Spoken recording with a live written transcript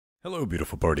Hello,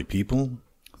 beautiful party people.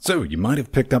 So, you might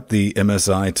have picked up the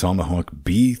MSI Tomahawk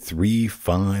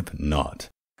B350,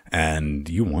 and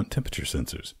you want temperature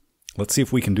sensors. Let's see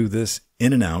if we can do this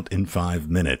in and out in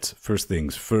 5 minutes. First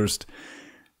things first,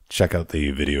 check out the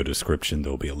video description.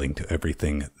 There'll be a link to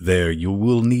everything there. You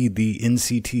will need the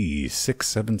NCT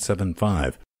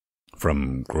 6775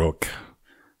 from Grok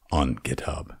on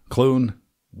GitHub. Clone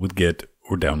with Git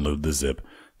or download the zip.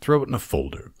 Throw it in a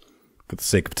folder. For the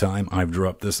sake of time, I've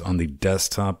dropped this on the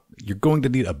desktop. You're going to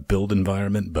need a build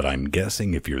environment, but I'm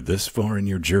guessing if you're this far in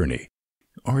your journey,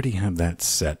 you already have that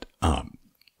set up.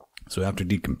 So after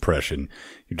decompression,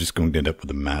 you're just going to end up with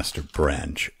a master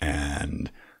branch. And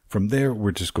from there,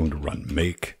 we're just going to run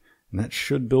make. And that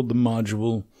should build the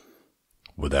module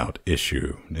without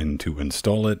issue. And to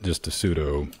install it, just a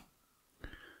sudo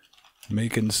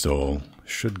make install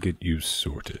should get you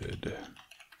sorted.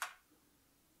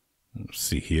 Let's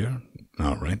see here.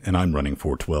 All right, and I'm running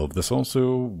 412. This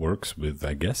also works with,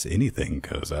 I guess, anything,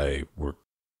 because it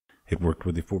worked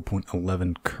with the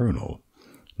 4.11 kernel.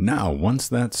 Now, once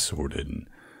that's sorted, you're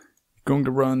going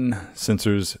to run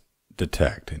sensors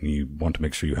detect, and you want to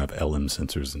make sure you have LM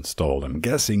sensors installed. I'm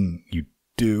guessing you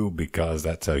do, because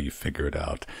that's how you figure it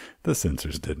out. The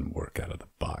sensors didn't work out of the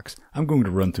box. I'm going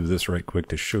to run through this right quick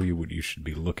to show you what you should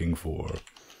be looking for.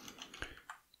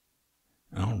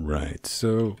 All right,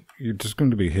 so you're just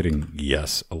going to be hitting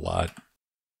yes a lot.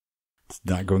 It's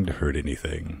not going to hurt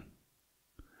anything.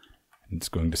 It's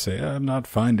going to say, I'm not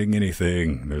finding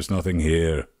anything. There's nothing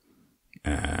here.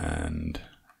 And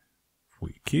if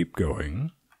we keep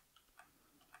going,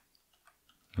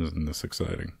 isn't this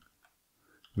exciting?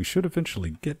 We should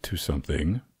eventually get to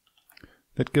something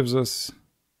that gives us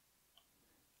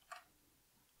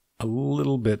a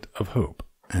little bit of hope.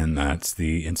 And that's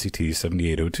the NCT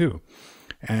 7802.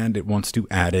 And it wants to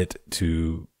add it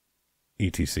to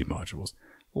ETC modules.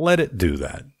 Let it do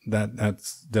that.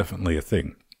 That's definitely a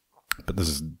thing. But this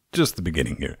is just the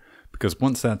beginning here. Because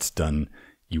once that's done,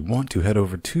 you want to head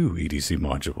over to ETC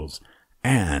modules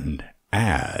and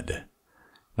add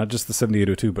not just the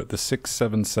 7802, but the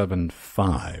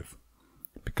 6775.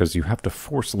 Because you have to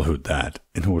force load that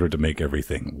in order to make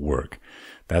everything work.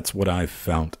 That's what I've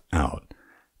found out.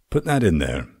 Put that in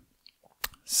there.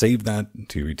 Save that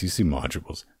to your ETC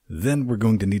modules. Then we're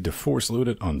going to need to force load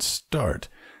it on start.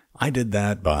 I did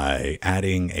that by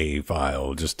adding a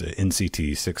file, just an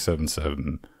NCT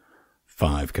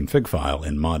 6775 config file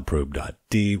in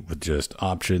modprobe.d with just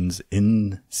options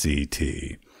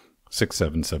NCT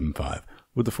 6775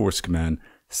 with the force command.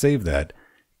 Save that,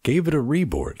 gave it a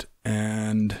reboot,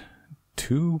 and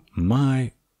to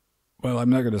my, well, I'm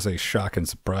not going to say shock and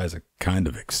surprise, I kind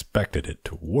of expected it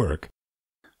to work.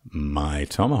 My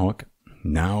Tomahawk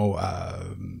now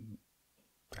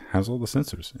has all the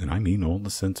sensors, and I mean all the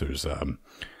sensors.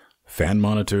 Fan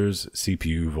monitors,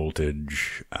 CPU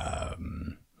voltage,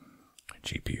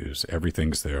 GPUs,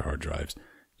 everything's there, hard drives.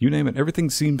 You name it,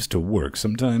 everything seems to work.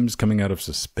 Sometimes coming out of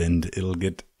suspend, it'll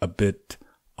get a bit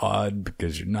odd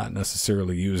because you're not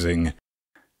necessarily using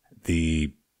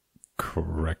the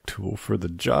correct tool for the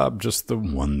job, just the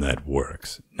one that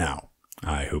works. Now,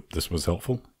 I hope this was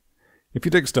helpful. If you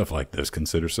dig stuff like this,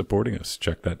 consider supporting us.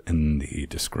 Check that in the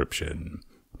description.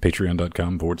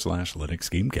 Patreon.com/Linux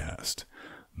Gamecast.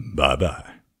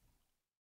 Bye-bye.